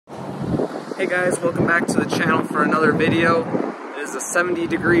Hey guys, welcome back to the channel for another video. It is a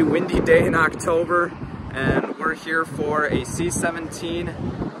 70-degree windy day in October, and we're here for a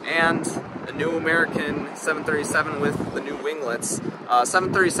C-17 and a new American 737 with the new winglets.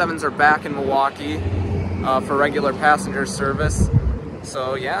 737s are back in Milwaukee for regular passenger service.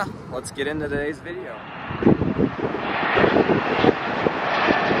 So yeah, let's get into today's video.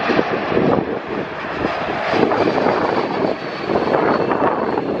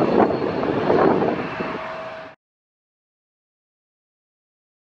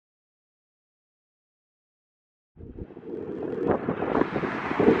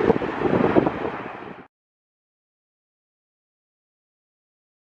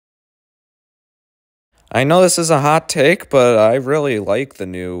 I know this is a hot take, but I really like the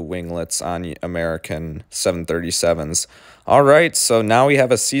new winglets on American 737s. All right, so now we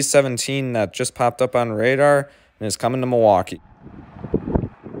have a C-17 that just popped up on radar and is coming to Milwaukee.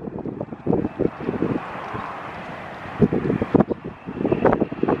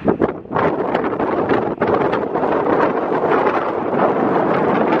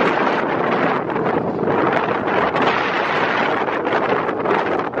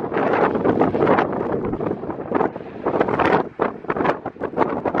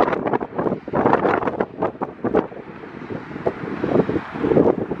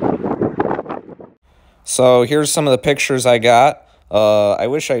 So here's some of the pictures I got. I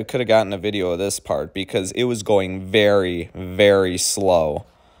wish I could have gotten a video of this part because it was going very, very slow.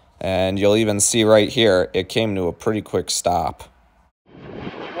 And you'll even see right here, it came to a pretty quick stop.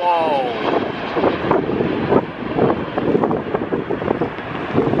 Whoa!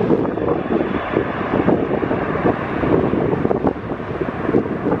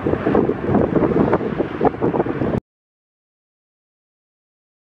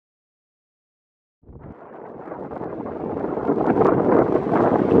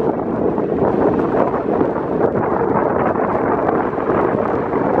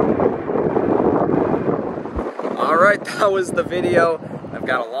 Alright, that was the video. I've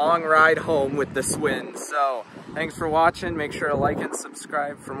got a long ride home with this wind, so thanks for watching. Make sure to like and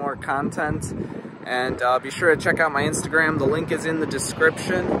subscribe for more content, and be sure to check out my Instagram. The link is in the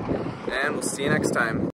description, and we'll see you next time.